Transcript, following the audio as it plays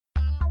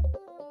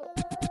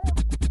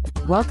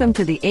Welcome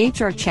to the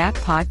HR Chat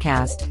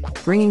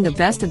Podcast, bringing the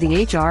best of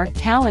the HR,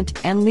 talent,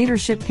 and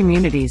leadership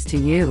communities to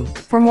you.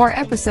 For more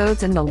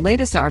episodes and the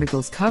latest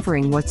articles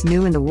covering what's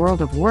new in the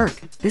world of work,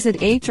 visit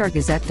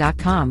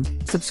hrgazette.com,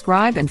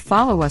 subscribe and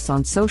follow us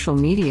on social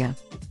media.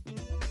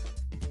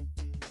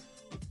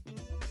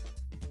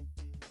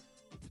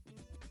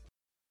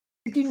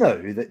 Did you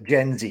know that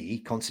Gen Z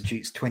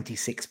constitutes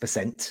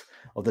 26%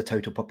 of the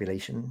total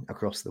population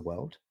across the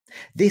world?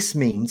 This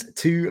means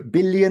 2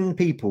 billion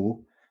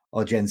people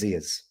are Gen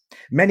Zers,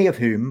 many of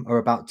whom are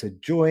about to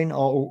join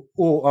or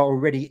are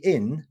already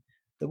in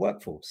the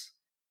workforce.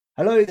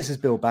 Hello, this is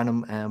Bill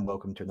Banham and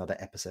welcome to another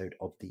episode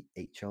of the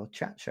HR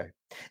Chat Show.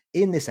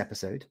 In this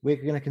episode, we're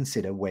going to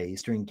consider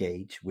ways to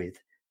engage with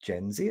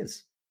Gen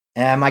Zers.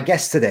 My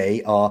guests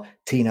today are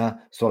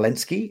Tina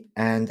Smolenski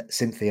and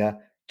Cynthia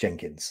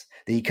Jenkins,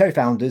 the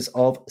co-founders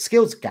of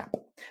SkillsGap,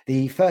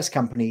 the first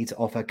company to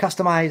offer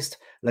customized,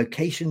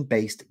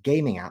 location-based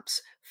gaming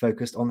apps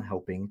focused on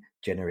helping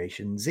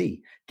Generation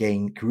Z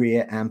gain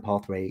career and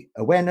pathway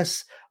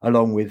awareness,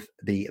 along with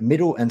the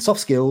middle and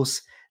soft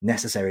skills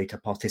necessary to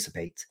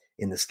participate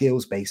in the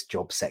skills-based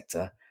job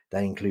sector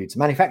that includes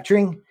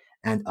manufacturing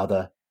and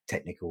other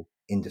technical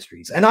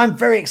industries. And I'm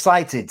very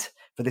excited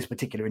for this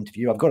particular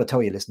interview. I've got to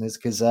tell you, listeners,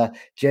 because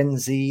Gen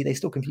Z, they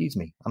still confuse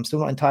me. I'm still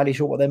not entirely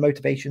sure what their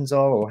motivations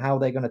are or how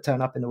they're going to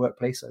turn up in the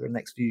workplace over the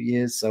next few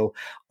years. So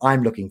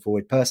I'm looking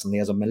forward personally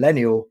as a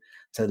millennial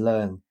to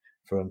learn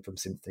from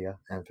Cynthia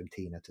and from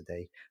Tina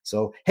today.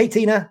 So, hey,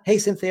 Tina. Hey,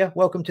 Cynthia.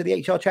 Welcome to the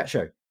HR Chat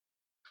Show.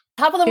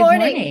 Top of the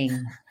morning.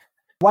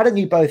 Why don't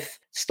you both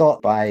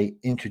start by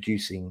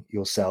introducing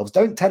yourselves?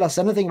 Don't tell us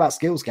anything about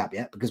SkillsGap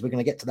yet, because we're going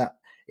to get to that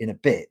in a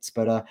bit.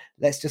 But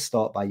let's just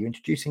start by you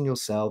introducing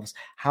yourselves.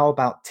 How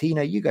about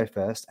Tina? You go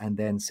first, and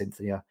then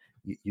Cynthia,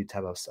 you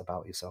tell us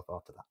about yourself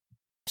after that.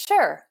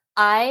 Sure.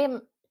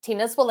 I'm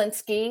Tina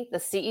Smolenski, the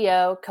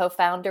CEO,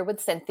 co-founder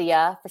with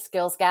Cynthia for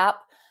SkillsGap.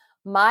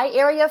 My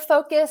area of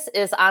focus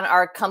is on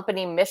our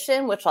company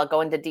mission, which I'll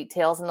go into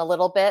details in a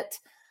little bit.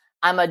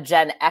 I'm a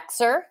Gen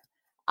Xer.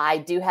 I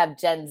do have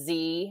Gen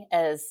Z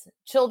as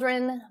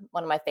children,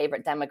 one of my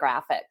favorite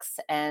demographics.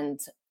 And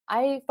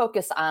I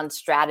focus on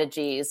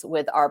strategies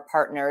with our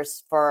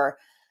partners for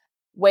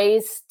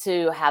ways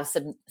to have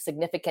some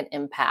significant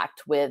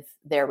impact with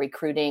their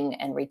recruiting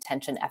and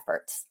retention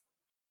efforts.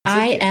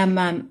 I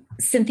am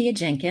Cynthia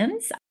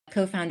Jenkins,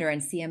 co-founder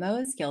and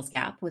CMO of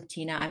SkillsGap with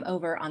Tina. I'm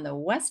over on the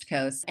West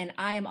Coast, and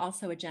I am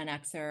also a Gen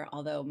Xer,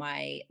 although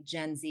my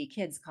Gen Z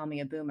kids call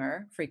me a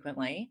boomer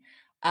frequently.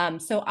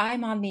 So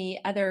I'm on the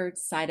other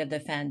side of the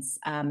fence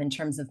in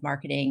terms of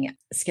marketing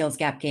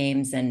SkillsGap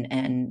games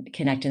and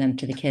connecting them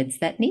to the kids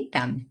that need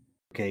them.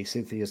 Okay,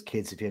 Cynthia's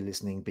kids, if you're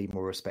listening, be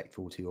more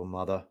respectful to your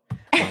mother.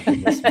 My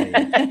goodness me.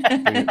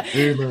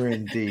 Boomer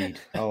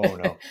indeed. Oh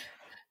no.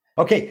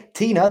 Okay,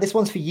 Tina, this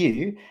one's for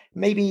you.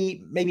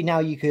 Maybe now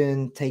you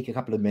can take a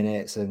couple of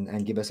minutes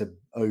and give us an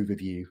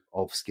overview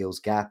of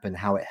SkillsGap and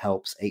how it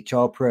helps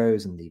HR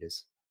pros and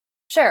leaders.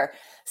 Sure.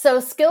 So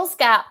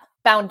SkillsGap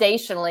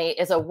foundationally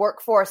is a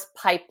workforce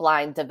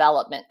pipeline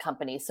development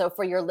company. So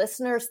for your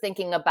listeners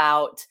thinking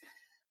about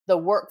the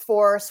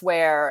workforce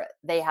where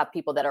they have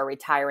people that are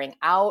retiring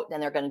out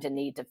and they're going to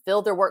need to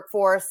fill their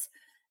workforce,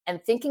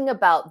 and thinking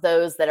about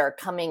those that are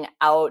coming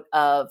out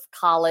of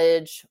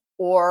college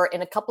or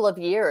in a couple of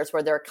years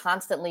where they're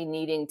constantly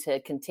needing to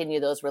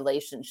continue those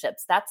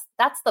relationships. That's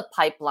the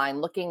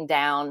pipeline, looking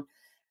down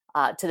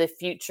to the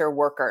future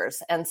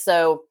workers. And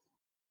so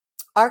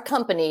our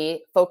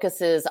company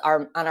focuses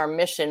on our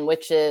mission,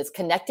 which is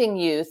connecting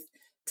youth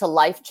to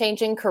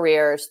life-changing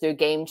careers through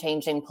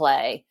game-changing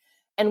play.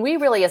 And we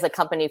really, as a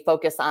company,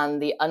 focus on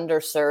the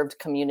underserved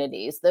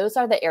communities. Those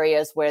are the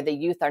areas where the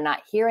youth are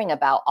not hearing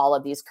about all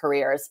of these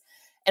careers.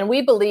 And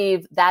we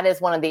believe that is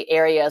one of the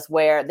areas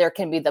where there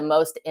can be the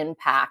most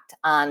impact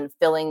on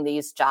filling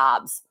these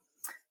jobs.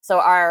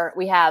 So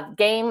we have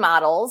game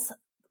models.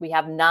 We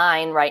have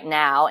 9 right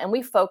now, and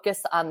we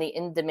focus on the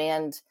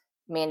in-demand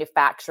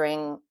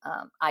manufacturing,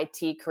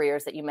 IT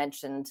careers that you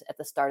mentioned at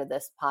the start of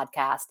this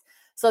podcast.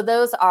 So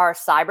those are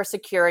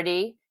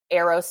cybersecurity,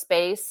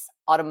 aerospace,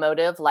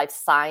 automotive, life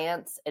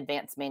science,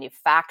 advanced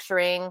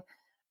manufacturing,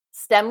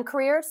 STEM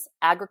careers,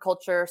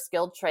 agriculture,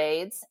 skilled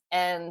trades.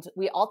 And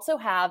we also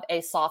have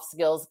a soft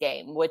skills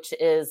game, which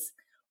is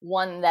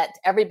one that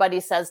everybody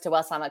says to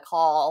us on a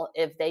call,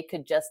 if they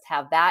could just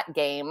have that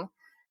game,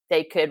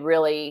 they could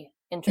really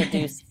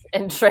introduce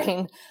and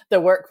train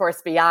the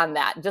workforce beyond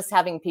that. Just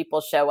having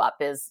people show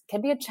up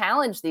can be a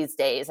challenge these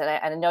days. And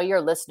I know your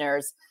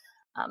listeners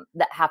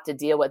that have to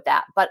deal with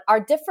that. But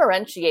our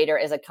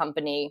differentiator as a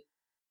company,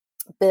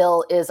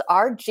 Bill, is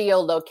our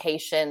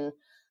geolocation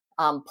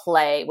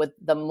play with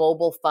the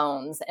mobile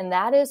phones. And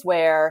that is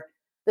where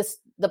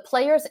the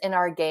players in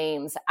our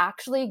games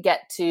actually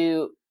get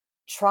to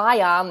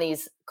try on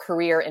these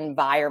career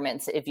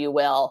environments, if you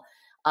will.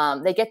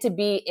 They get to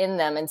be in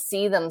them and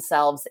see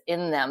themselves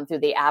in them through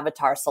the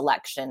avatar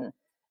selection.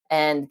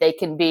 And they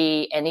can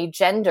be any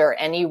gender,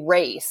 any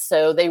race.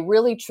 So they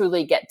really,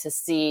 truly get to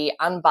see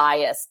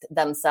unbiased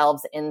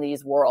themselves in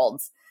these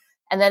worlds.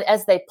 And then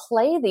as they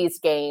play these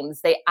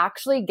games, they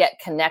actually get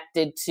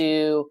connected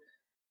to,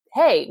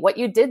 hey, what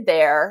you did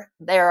there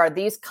are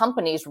these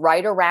companies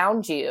right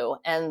around you,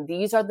 and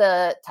these are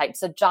the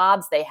types of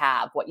jobs they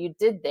have. What you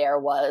did there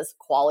was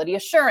quality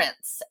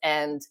assurance,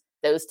 and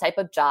those type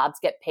of jobs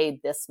get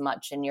paid this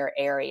much in your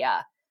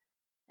area.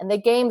 And the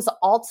games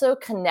also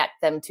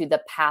connect them to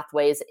the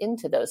pathways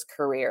into those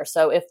careers.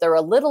 So if they're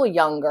a little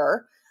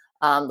younger,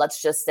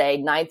 let's just say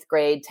 9th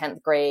grade,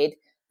 10th grade,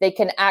 they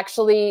can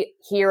actually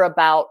hear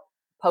about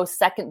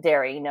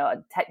post-secondary,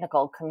 a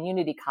technical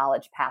community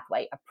college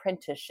pathway,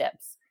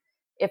 apprenticeships.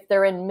 If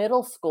they're in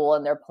middle school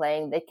and they're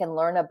playing, they can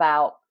learn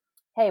about,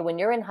 hey, when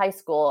you're in high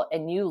school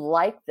and you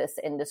like this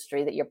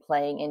industry that you're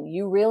playing in,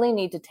 you really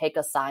need to take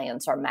a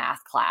science or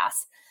math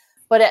class.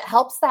 But it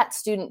helps that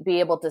student be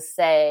able to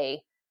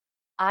say,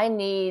 I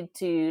need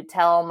to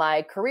tell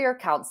my career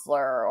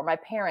counselor or my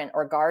parent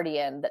or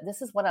guardian that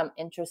this is what I'm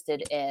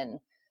interested in.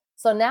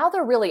 So now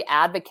they're really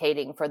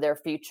advocating for their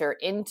future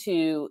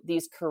into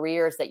these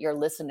careers that your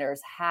listeners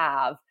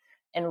have,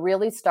 and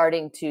really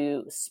starting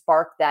to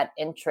spark that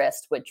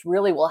interest, which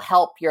really will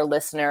help your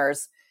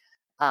listeners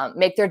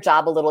make their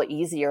job a little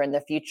easier in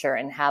the future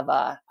and have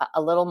a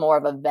little more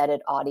of a vetted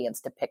audience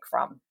to pick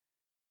from.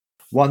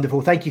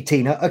 Wonderful. Thank you,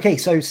 Tina. Okay,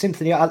 so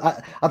Cynthia,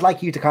 I'd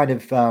like you to kind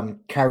of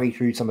carry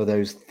through some of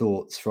those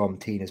thoughts from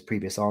Tina's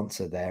previous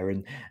answer there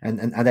and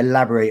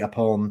elaborate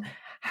upon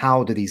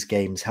how do these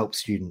games help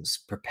students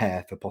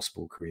prepare for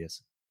possible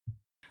careers?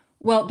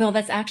 Well, Bill,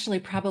 that's actually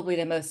probably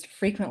the most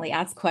frequently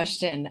asked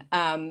question.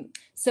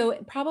 So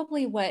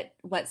probably what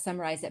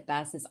summarized it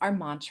best is our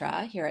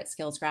mantra here at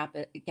Skills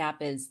Gap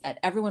is that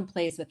everyone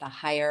plays with a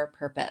higher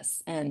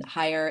purpose, and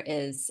higher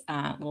is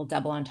a little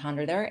double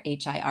entendre there,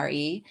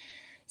 HIRE.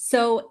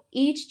 So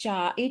each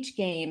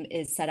game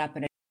is set up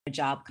in a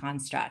job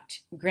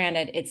construct.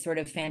 Granted, it's sort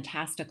of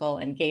fantastical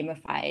and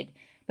gamified.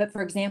 But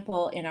for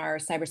example, in our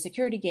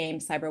cybersecurity game,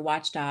 Cyber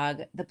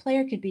Watchdog, the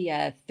player could be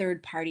a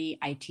third-party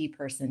IT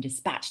person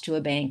dispatched to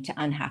a bank to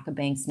unhack a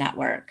bank's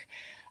network.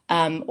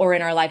 Or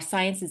in our life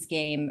sciences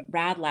game,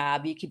 Rad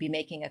Lab, you could be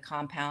making a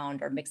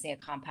compound or mixing a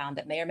compound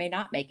that may or may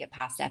not make it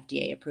past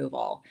FDA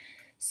approval.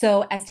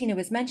 So as Tina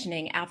was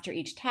mentioning, after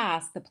each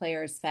task, the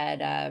player is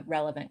fed a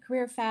relevant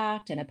career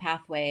fact and a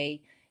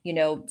pathway.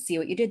 See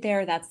what you did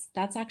there.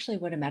 That's actually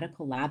what a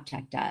medical lab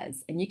tech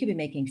does. And you could be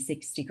making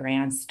 60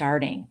 grand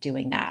starting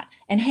doing that.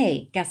 And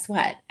hey, guess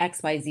what?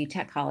 XYZ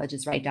Tech College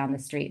is right down the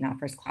street and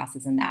offers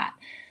classes in that.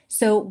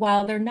 So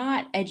while they're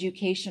not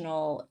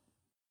educational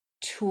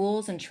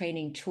tools and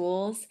training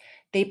tools,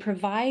 they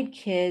provide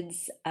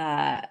kids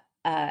a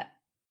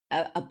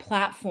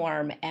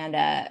platform and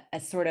a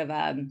sort of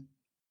a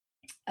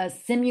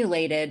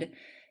simulated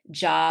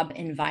job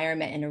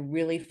environment in a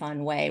really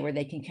fun way where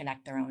they can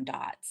connect their own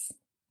dots.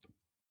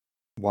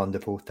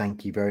 Wonderful.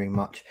 Thank you very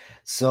much.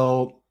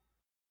 So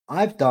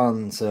I've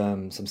done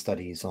some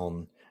studies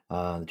on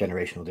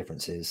generational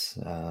differences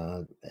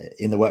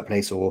in the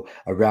workplace or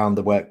around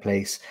the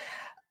workplace.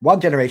 One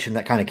generation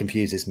that kind of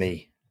confuses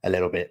me a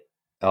little bit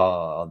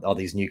are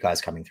these new guys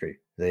coming through,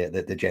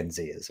 the Gen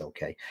Zers.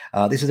 Okay,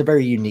 this is a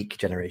very unique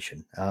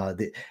generation.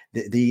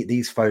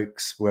 These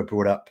folks were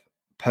brought up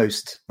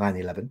post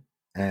 9/11.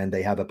 And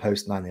they have a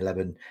post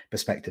 9/11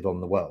 perspective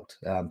on the world,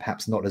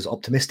 perhaps not as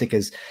optimistic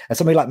as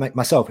somebody like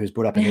myself, who's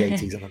brought up in the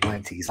 80s and the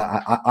 90s,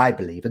 I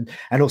believe.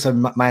 And also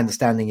my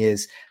understanding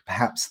is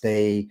perhaps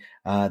they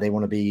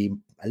want to be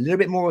a little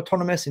bit more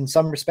autonomous in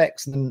some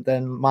respects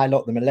than my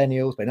lot, the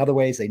millennials, but in other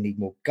ways they need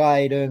more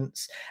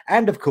guidance.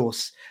 And of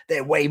course,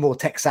 they're way more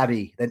tech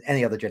savvy than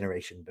any other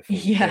generation before.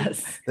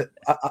 Yes. So,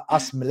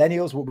 us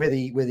millennials, we're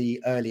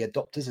the early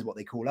adopters is what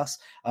they call us.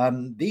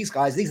 These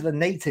guys, these are the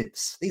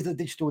natives. These are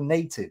the digital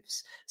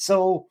natives.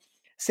 So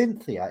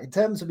Cynthia, in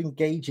terms of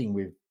engaging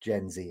with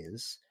Gen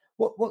Zers,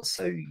 what's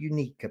so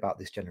unique about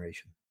this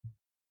generation?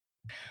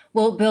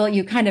 Well, Bill,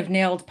 you kind of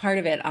nailed part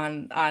of it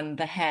on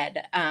the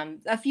head.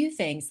 A few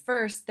things.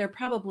 First, they're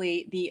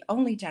probably the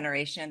only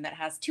generation that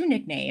has two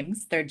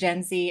nicknames. They're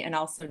Gen Z and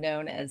also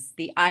known as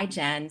the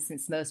iGen,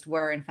 since most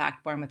were, in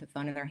fact, born with a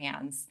phone in their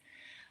hands.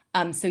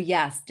 So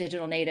yes,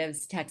 digital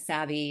natives, tech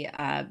savvy,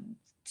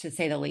 to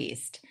say the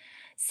least.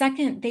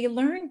 Second, they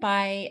learn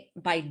by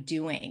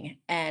doing.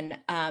 And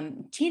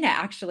Tina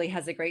actually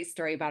has a great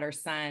story about her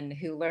son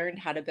who learned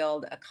how to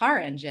build a car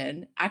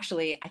engine.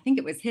 Actually, I think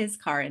it was his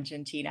car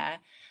engine, Tina.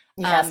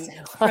 Yes,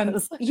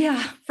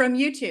 from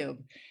YouTube.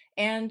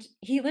 And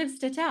he lives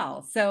to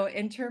tell. So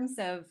in terms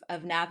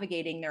of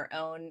navigating their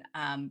own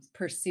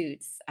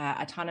pursuits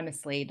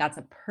autonomously, that's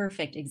a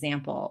perfect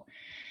example.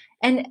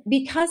 And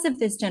because of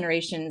this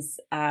generation's,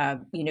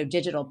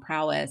 digital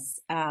prowess,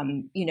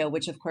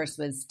 which of course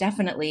was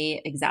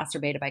definitely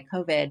exacerbated by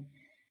COVID,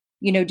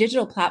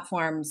 digital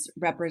platforms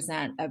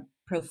represent a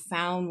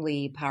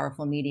profoundly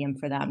powerful medium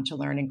for them to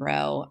learn and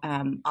grow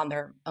on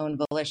their own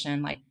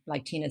volition,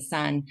 like Tina's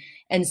son.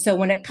 And so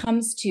when it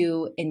comes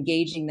to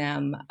engaging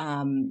them,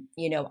 on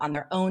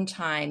their own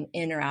time,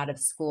 in or out of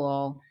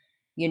school,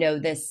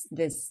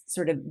 this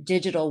sort of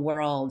digital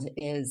world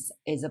is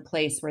a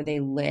place where they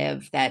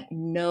live that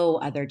no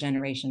other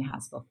generation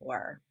has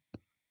before.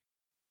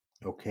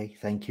 Okay,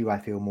 thank you. I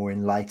feel more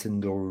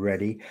enlightened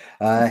already.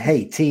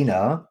 Hey,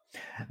 Tina,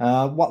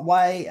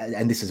 why?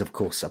 And this is, of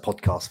course, a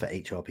podcast for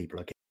HR people.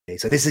 Okay,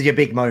 so this is your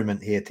big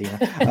moment here,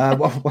 Tina.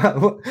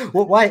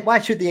 Why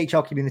should the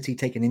HR community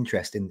take an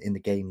interest in the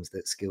games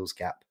that Skills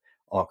Gap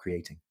are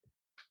creating?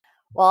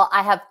 Well,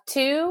 I have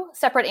two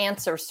separate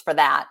answers for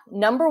that.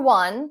 Number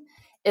one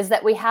is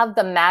that we have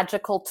the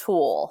magical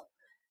tool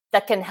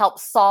that can help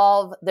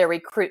solve their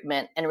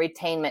recruitment and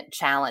retainment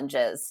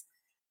challenges.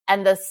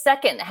 And the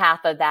second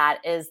half of that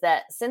is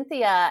that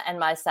Cynthia and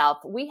myself,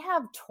 we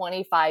have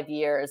 25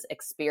 years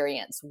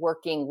experience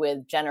working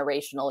with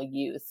generational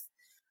youth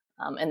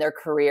in their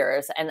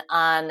careers. And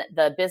on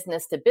the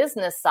business to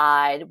business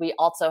side, we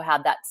also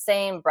have that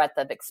same breadth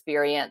of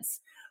experience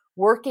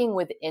working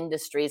with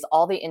industries,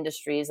 all the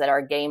industries that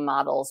our game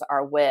models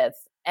are with,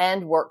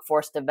 and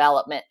workforce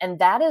development. And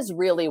that is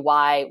really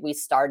why we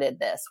started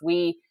this.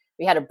 We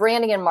had a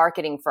branding and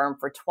marketing firm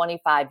for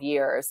 25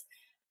 years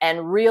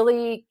and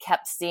really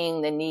kept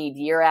seeing the need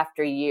year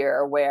after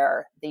year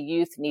where the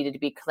youth needed to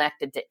be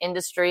connected to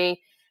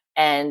industry.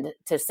 And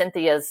to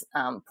Cynthia's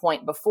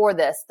point before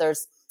this,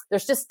 there's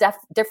just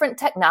different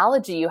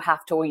technology you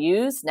have to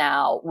use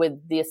now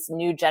with this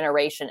new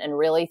generation and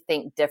really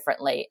think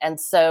differently. And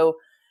so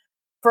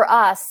for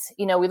us,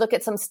 we look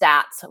at some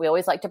stats. We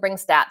always like to bring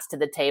stats to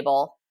the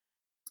table.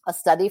 A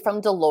study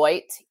from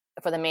Deloitte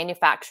for the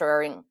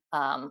manufacturing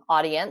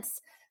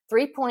audience,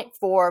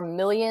 3.4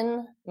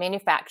 million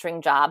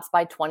manufacturing jobs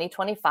by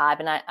 2025.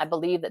 And I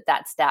believe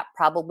that stat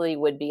probably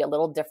would be a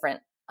little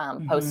different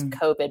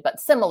post-COVID, but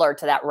similar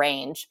to that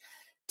range.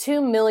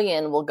 2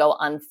 million will go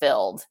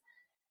unfilled.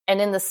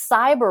 And in the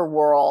cyber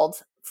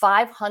world,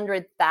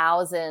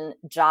 500,000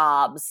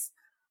 jobs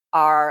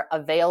are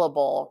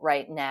available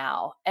right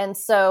now. And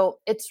so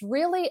it's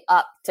really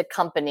up to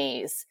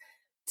companies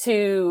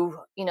to,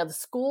 the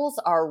schools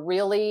are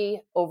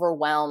really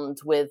overwhelmed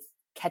with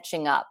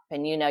catching up.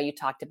 And, you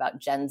talked about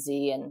Gen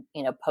Z and,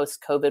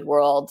 post-COVID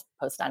world,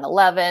 post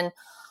 9/11,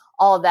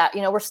 all of that.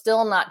 We're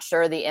still not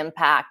sure the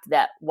impact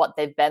that what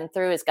they've been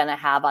through is going to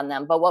have on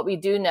them. But what we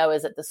do know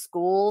is that the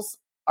schools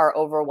are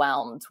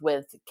overwhelmed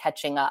with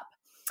catching up.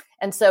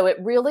 And so it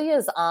really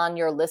is on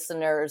your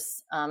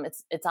listeners.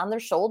 It's on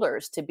their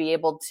shoulders to be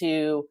able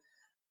to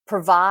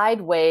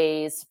provide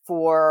ways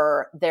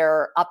for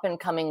their up and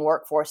coming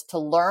workforce to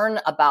learn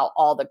about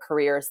all the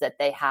careers that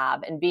they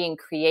have and being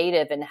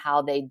creative in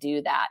how they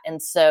do that.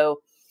 And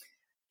so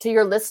to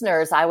your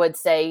listeners, I would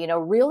say,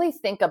 really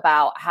think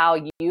about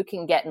how you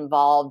can get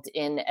involved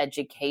in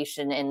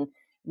education and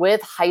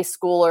with high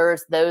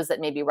schoolers, those that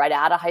maybe right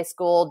out of high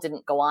school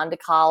didn't go on to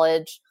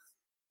college,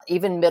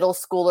 even middle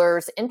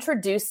schoolers,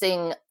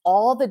 introducing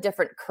all the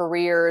different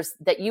careers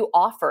that you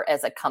offer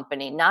as a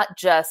company, not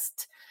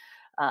just,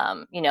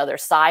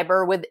 there's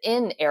cyber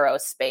within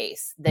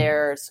aerospace,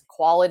 there's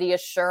quality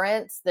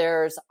assurance,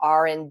 there's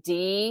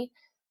R&D,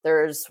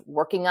 there's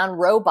working on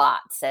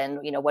robots. And,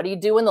 what do you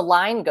do when the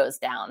line goes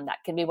down?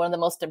 That can be one of the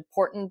most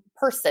important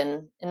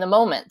person in the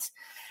moment.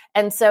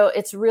 And so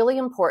it's really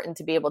important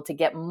to be able to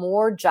get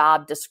more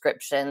job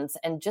descriptions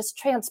and just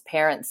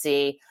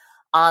transparency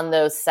on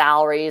those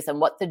salaries and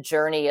what the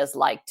journey is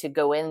like to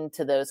go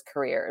into those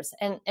careers.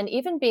 And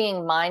even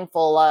being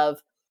mindful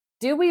of,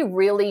 do we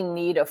really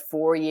need a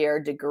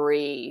 4-year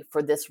degree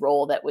for this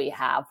role that we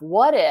have?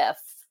 What if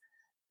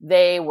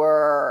they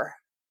were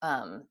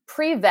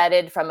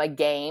pre-vetted from a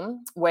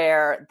game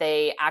where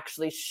they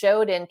actually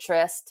showed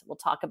interest? We'll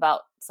talk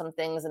about some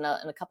things in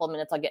a couple of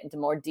minutes. I'll get into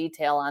more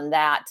detail on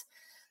that.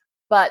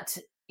 But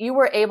you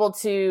were able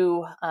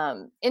to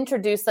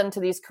introduce them to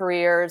these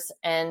careers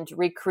and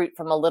recruit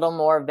from a little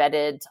more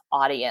vetted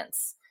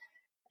audience.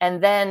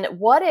 And then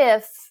what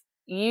if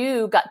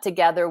you got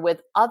together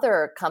with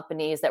other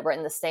companies that were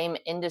in the same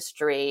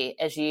industry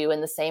as you in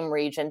the same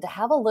region to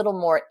have a little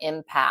more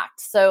impact?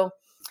 So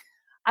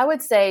I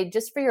would say,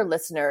 just for your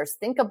listeners,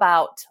 think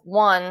about,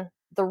 one,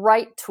 the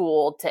right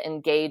tool to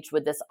engage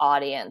with this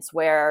audience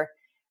where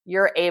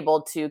you're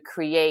able to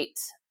create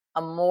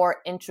a more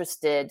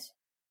interested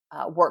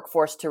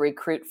workforce to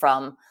recruit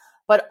from,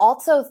 but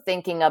also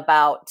thinking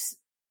about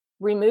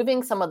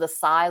removing some of the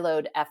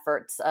siloed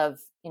efforts of,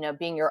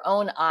 being your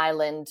own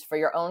island for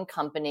your own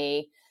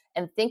company,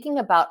 and thinking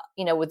about,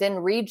 within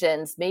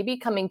regions, maybe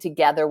coming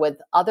together with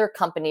other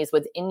companies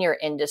within your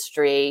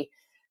industry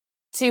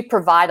to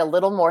provide a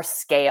little more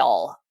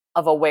scale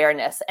of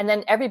awareness. And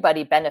then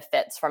everybody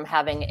benefits from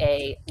having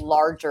a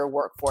larger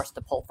workforce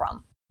to pull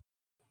from.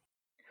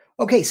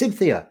 Okay,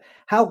 Cynthia,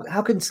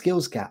 how can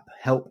Skills Gap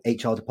help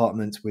HR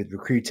departments with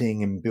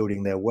recruiting and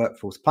building their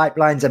workforce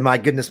pipelines? And my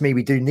goodness me,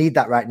 we do need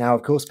that right now,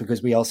 of course,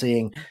 because we are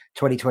seeing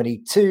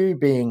 2022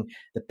 being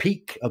the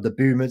peak of the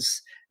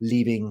boomers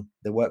leaving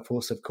the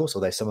workforce, of course,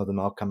 although some of them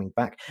are coming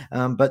back.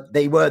 But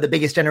they were the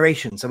biggest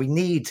generation. So we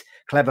need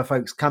clever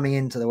folks coming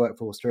into the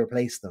workforce to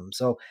replace them.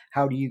 So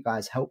how do you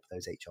guys help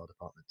those HR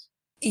departments?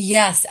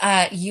 Yes,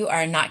 you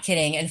are not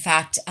kidding. In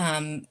fact,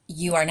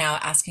 you are now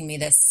asking me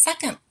the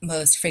second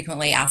most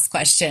frequently asked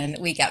question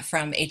we get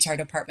from HR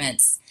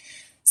departments.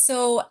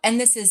 So, and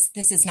this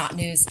is not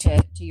news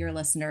to your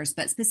listeners,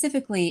 but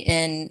specifically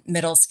in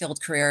middle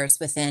skilled careers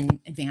within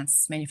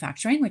advanced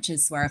manufacturing, which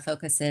is where our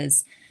focus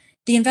is,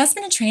 the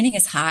investment in training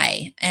is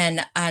high,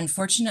 and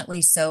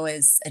unfortunately, so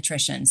is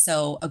attrition.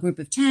 So, a group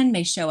of 10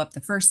 may show up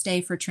the first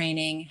day for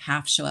training,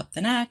 half show up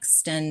the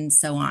next, and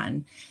so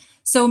on.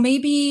 So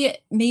maybe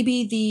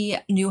the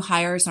new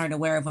hires aren't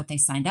aware of what they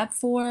signed up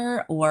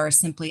for, or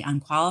simply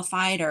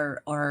unqualified,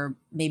 or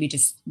maybe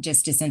just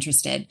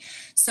disinterested.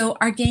 So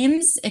our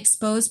games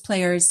expose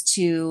players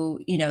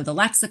to, the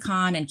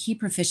lexicon and key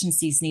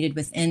proficiencies needed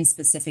within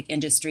specific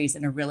industries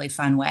in a really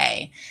fun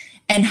way.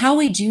 And how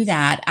we do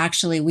that,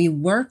 actually, we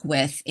work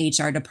with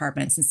HR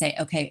departments and say,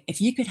 okay,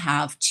 if you could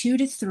have 2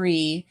 to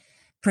 3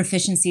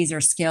 proficiencies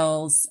or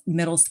skills,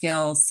 middle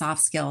skills,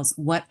 soft skills,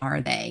 what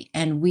are they?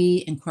 And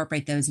we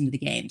incorporate those into the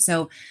game.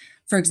 So,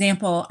 for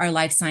example, our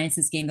life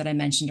sciences game that I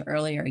mentioned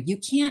earlier, you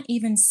can't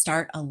even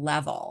start a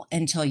level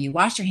until you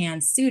wash your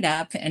hands, suit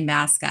up, and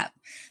mask up.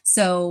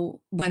 So,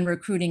 when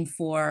recruiting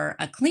for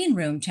a clean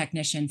room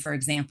technician, for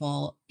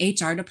example,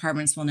 HR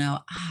departments will know,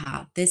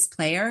 this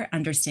player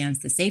understands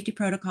the safety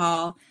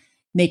protocol,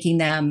 making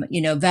them,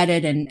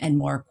 vetted and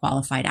more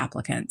qualified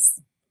applicants.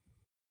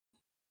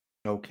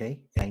 Okay,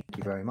 thank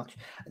you very much.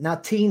 Now,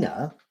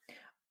 Tina,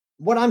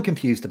 what I'm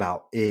confused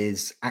about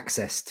is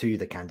access to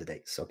the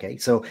candidates. Okay,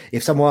 so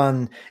if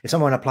someone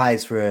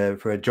applies for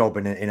a job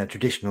in a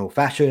traditional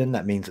fashion,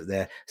 that means that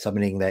they're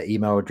submitting their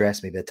email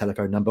address, maybe their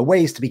telephone number,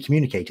 ways to be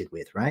communicated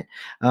with, right?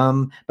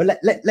 But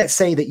let's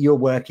say that you're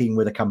working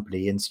with a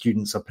company and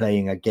students are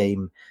playing a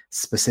game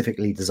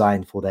specifically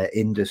designed for their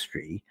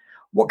industry.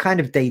 What kind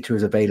of data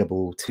is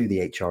available to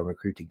the HR and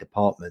recruiting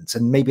departments?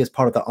 And maybe as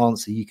part of the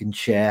answer, you can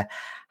share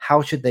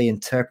how should they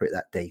interpret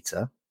that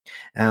data,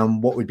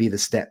 and what would be the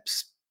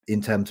steps in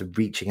terms of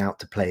reaching out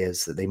to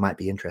players that they might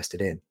be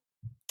interested in?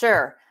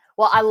 Sure.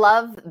 Well, I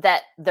love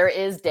that there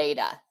is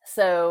data.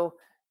 So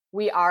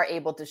we are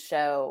able to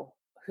show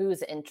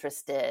who's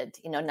interested,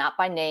 not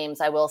by names.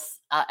 I will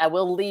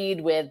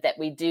lead with that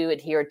we do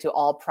adhere to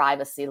all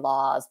privacy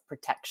laws,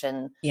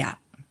 protection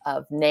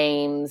of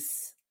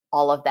names,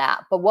 all of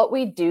that. But what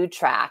we do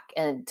track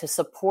and to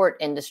support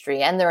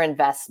industry and their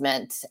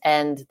investment,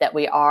 and that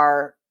we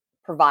are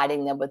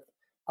providing them with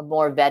a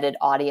more vetted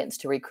audience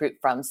to recruit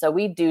from. So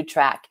we do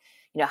track,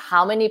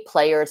 how many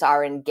players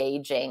are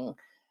engaging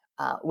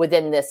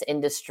within this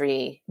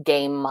industry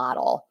game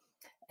model,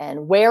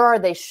 and where are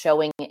they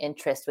showing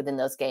interest within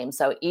those games.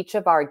 So each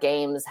of our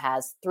games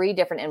has 3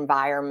 different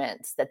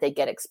environments that they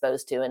get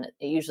exposed to. And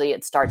usually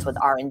it starts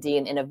with R&D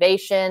and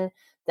innovation.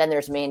 Then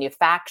there's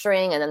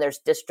manufacturing, and then there's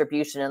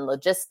distribution and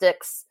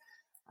logistics.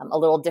 A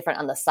little different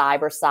on the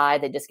cyber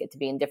side. They just get to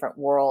be in different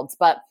worlds,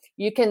 but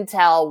you can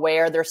tell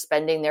where they're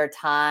spending their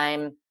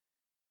time,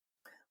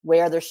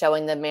 where they're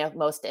showing the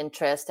most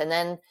interest. And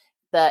then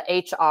the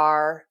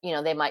HR,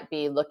 they might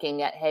be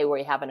looking at, hey,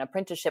 we have an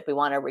apprenticeship. We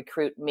want to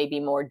recruit maybe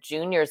more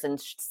juniors and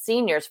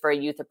seniors for a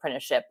youth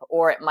apprenticeship.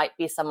 Or it might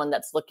be someone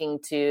that's looking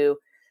to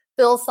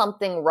fill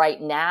something right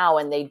now,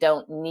 and they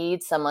don't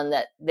need someone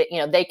that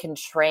they can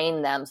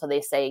train them. So they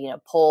say,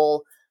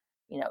 pull,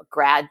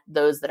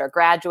 those that are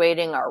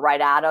graduating or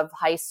right out of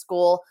high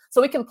school.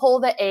 So we can pull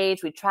the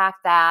age, we track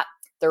that,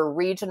 their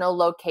regional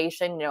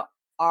location,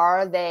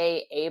 are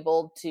they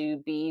able to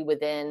be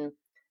within,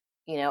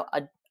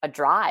 a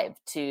drive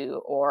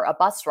to, or a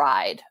bus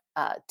ride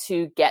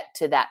to get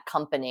to that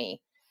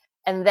company?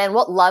 And then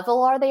what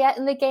level are they at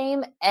in the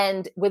game?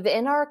 And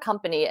within our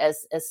company,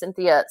 as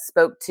Cynthia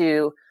spoke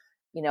to,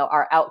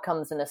 our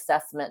outcomes and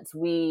assessments,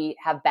 we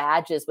have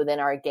badges within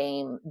our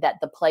game that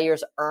the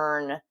players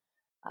earn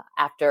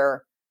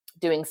after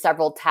doing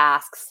several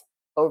tasks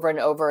over and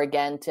over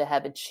again to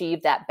have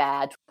achieved that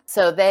badge.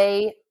 So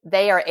they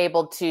are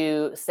able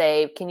to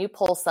say, can you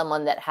pull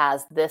someone that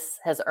has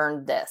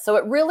earned this? So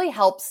it really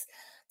helps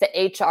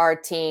the HR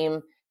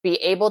team be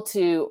able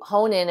to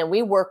hone in, and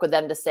we work with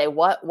them to say,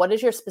 what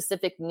is your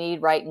specific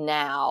need right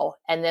now?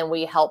 And then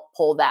we help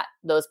pull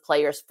those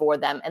players for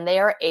them. And they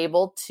are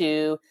able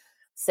to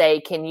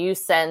say, can you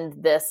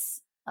send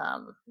this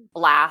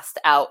blast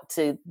out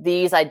to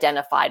these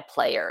identified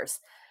players,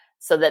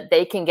 so that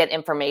they can get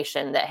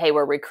information that, hey,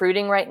 we're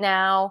recruiting right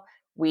now.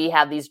 We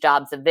have these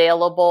jobs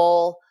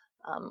available.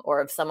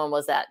 Or if someone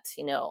was at,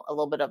 a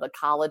little bit of a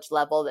college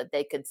level, that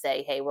they could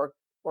say, hey, we're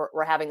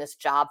having this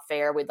job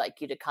fair we'd like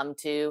you to come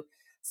to.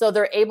 So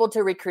they're able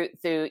to recruit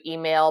through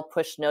email,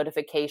 push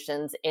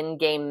notifications,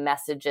 in-game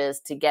messages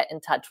to get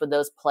in touch with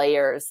those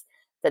players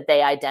that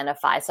they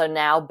identify. So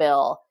now,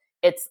 Bill,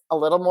 it's a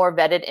little more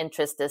vetted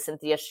interest, as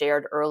Cynthia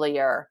shared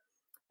earlier,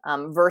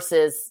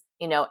 versus,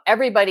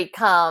 everybody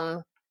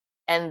come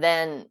and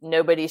then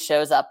nobody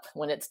shows up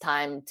when it's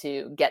time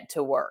to get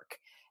to work.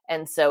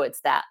 And so it's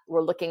that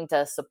we're looking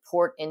to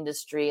support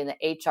industry and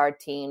the HR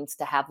teams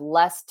to have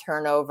less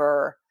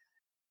turnover,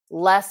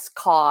 less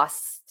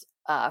cost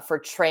for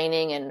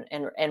training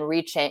and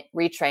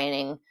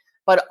retraining,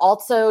 but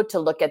also to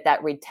look at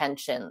that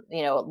retention.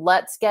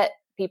 Let's get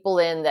people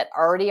in that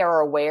already are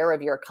aware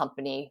of your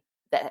company,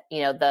 that,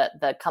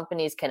 the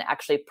companies can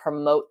actually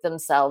promote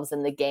themselves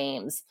in the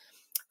games,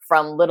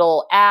 from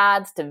little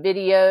ads to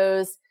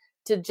videos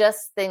to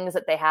just things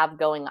that they have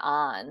going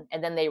on.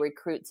 And then they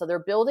recruit. So they're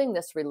building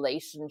this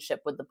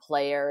relationship with the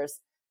players.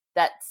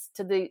 That's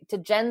to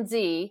Gen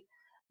Z,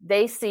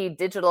 they see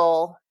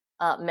digital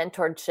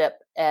mentorship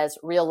as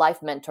real life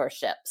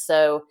mentorship.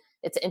 So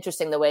it's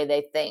interesting the way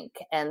they think.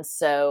 And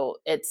so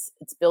it's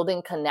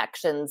building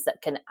connections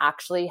that can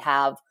actually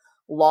have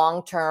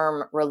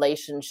long-term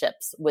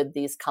relationships with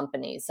these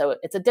companies. So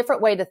it's a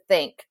different way to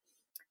think,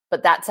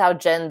 but that's how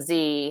Gen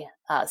Z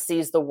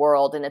sees the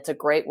world. And it's a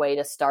great way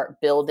to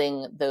start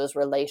building those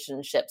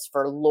relationships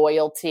for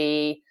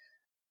loyalty,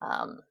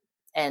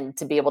 and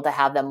to be able to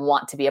have them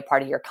want to be a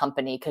part of your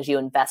company because you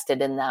invested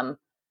in them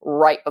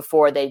right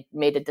before they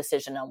made a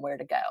decision on where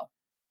to go.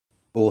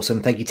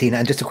 Awesome. Thank you, Tina.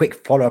 And just a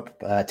quick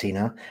follow-up,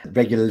 Tina.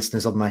 Regular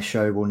listeners of my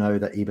show will know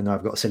that even though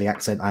I've got a silly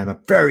accent, I'm a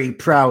very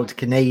proud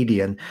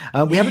Canadian.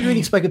 We haven't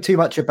really spoken too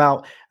much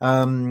about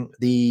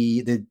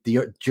the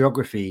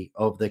geography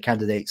of the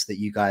candidates that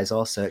you guys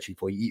are searching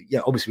for.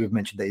 Obviously, we've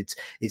mentioned that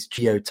it's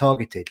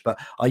geo-targeted, but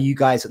are you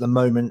guys at the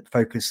moment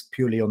focused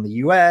purely on the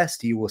US?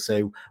 Do you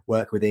also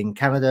work within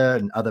Canada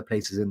and other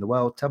places in the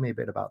world? Tell me a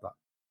bit about that.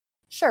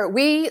 Sure.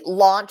 We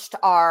launched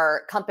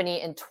our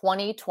company in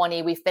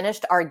 2020. We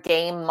finished our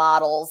game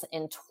models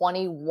in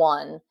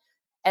 21.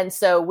 And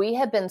so we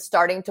have been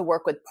starting to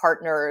work with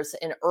partners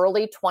in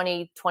early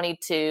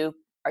 2022.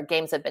 Our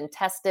games have been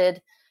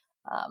tested,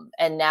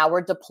 and now we're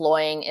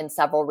deploying in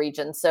several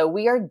regions. So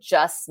we are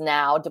just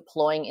now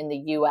deploying in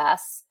the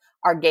US.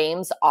 Our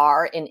games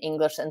are in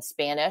English and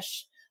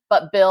Spanish.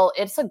 But Bill,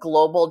 it's a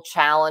global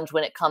challenge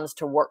when it comes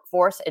to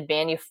workforce and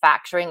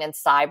manufacturing, and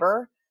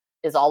cyber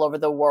is all over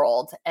the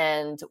world.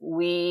 And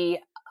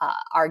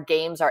our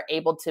games are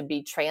able to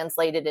be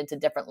translated into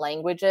different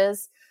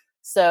languages.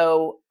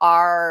 So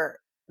our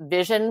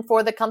vision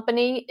for the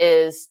company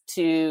is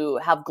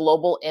to have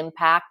global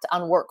impact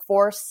on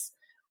workforce,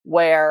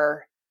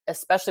 where,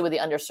 especially with the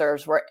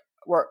underserved,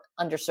 we're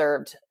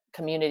underserved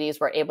communities,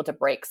 we're able to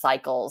break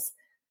cycles.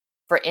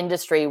 For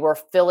industry, we're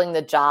filling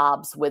the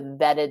jobs with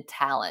vetted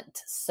talent.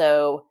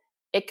 So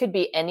it could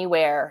be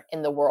anywhere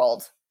in the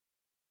world.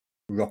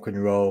 Rock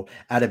and roll.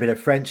 Add a bit of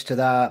French to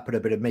that. Put a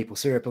bit of maple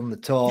syrup on the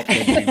top.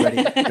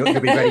 You'll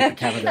be ready for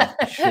Canada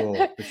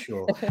for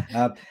sure.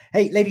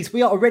 Hey, ladies,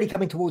 we are already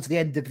coming towards the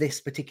end of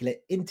this particular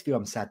interview.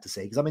 I'm sad to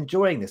say, because I'm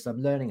enjoying this.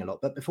 I'm learning a lot.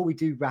 But before we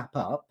do wrap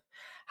up,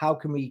 how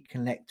can we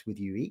connect with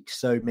you each?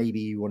 So maybe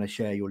you want to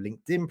share your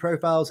LinkedIn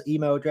profiles,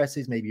 email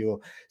addresses. Maybe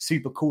you're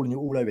super cool and you're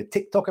all over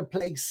TikTok and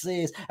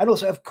places. And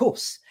also, of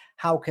course,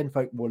 how can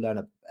folk more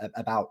learn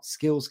about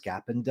Skills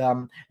Gap? And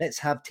let's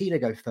have Tina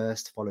go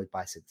first, followed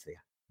by Cynthia.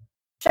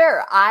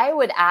 Sure. I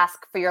would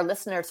ask for your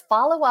listeners,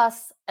 follow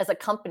us as a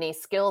company,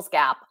 Skills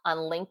Gap, on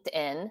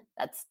LinkedIn.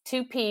 That's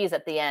 2 P's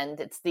at the end.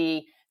 It's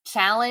the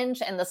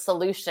challenge and the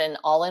solution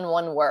all in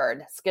one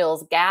word.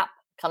 Skills Gap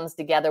comes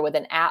together with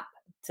an app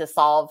to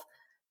solve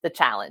the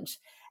challenge.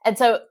 And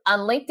so on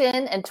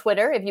LinkedIn and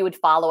Twitter, if you would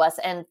follow us,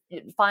 and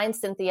find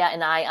Cynthia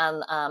and I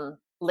on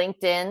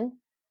LinkedIn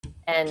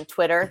and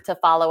Twitter to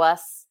follow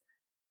us.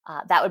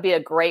 That would be a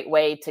great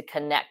way to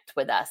connect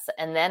with us.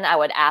 And then I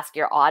would ask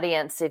your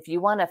audience, if you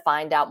want to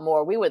find out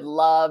more, we would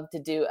love to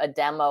do a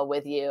demo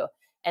with you.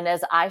 And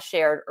as I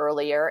shared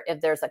earlier, if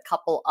there's a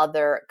couple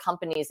other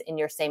companies in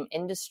your same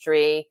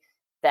industry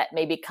that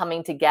maybe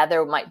coming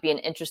together might be an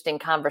interesting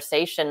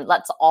conversation,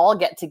 let's all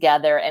get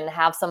together and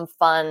have some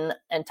fun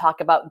and talk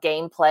about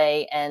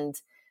gameplay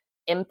and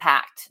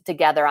impact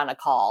together on a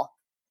call.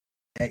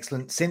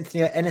 Excellent.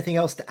 Cynthia, anything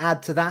else to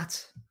add to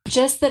that?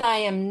 Just that I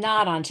am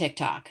not on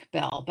TikTok,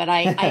 Bill, but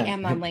I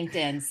am on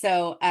LinkedIn.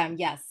 So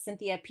yes,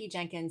 Cynthia P.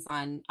 Jenkins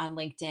on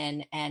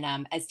LinkedIn.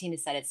 And as Tina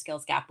said, it's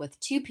Skills Gap with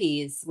 2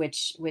 P's,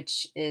 which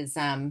is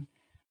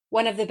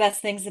one of the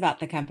best things about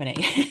the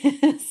company.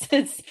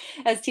 Since,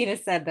 as Tina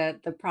said,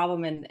 the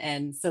problem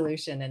and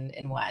solution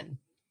in one.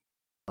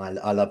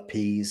 I love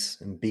peas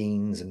and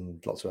beans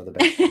and lots of other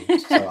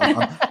vegetables. So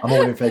I'm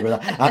all in favor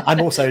of that.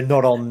 I'm also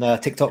not on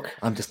TikTok.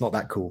 I'm just not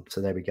that cool. So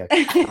there we go.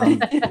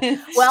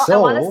 Well, I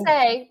want to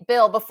say,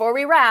 Bill, before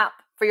we wrap,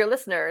 for your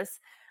listeners,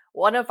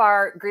 one of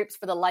our groups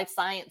for the life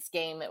science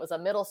game, it was a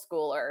middle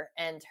schooler,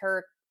 and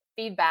her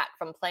feedback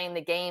from playing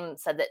the game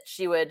said that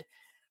she would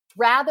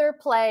rather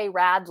play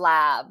Rad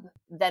Lab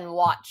than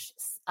watch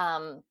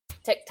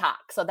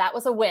TikTok. So that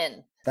was a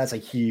win. That's a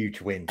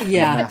huge win.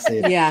 Yeah.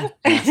 Massive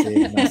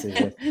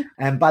win.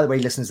 And by the way,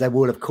 listeners, there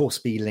will, of course,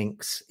 be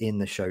links in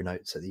the show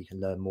notes so that you can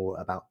learn more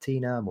about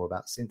Tina, more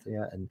about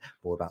Cynthia, and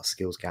more about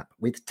Skills Gap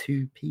with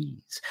 2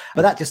 P's.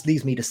 But that just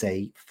leaves me to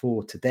say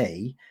for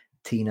today,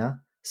 Tina,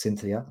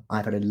 Cynthia,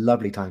 I've had a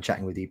lovely time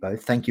chatting with you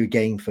both. Thank you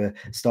again for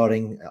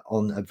starting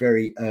on a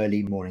very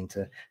early morning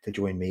to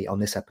join me on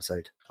this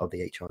episode of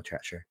the HR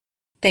Chat Show.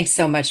 Thanks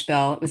so much,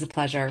 Bill. It was a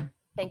pleasure.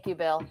 Thank you,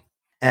 Bill.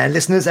 And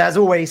listeners, as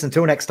always,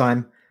 until next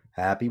time,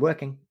 happy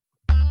working.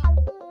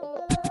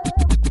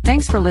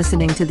 Thanks for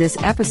listening to this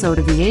episode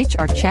of the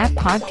HR Chat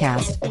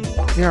Podcast.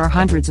 There are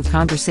hundreds of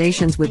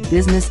conversations with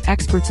business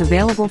experts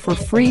available for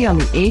free on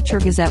the HR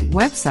Gazette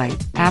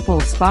website, Apple,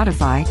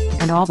 Spotify,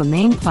 and all the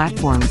main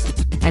platforms.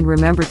 And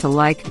remember to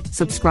like,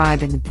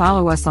 subscribe, and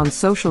follow us on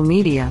social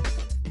media.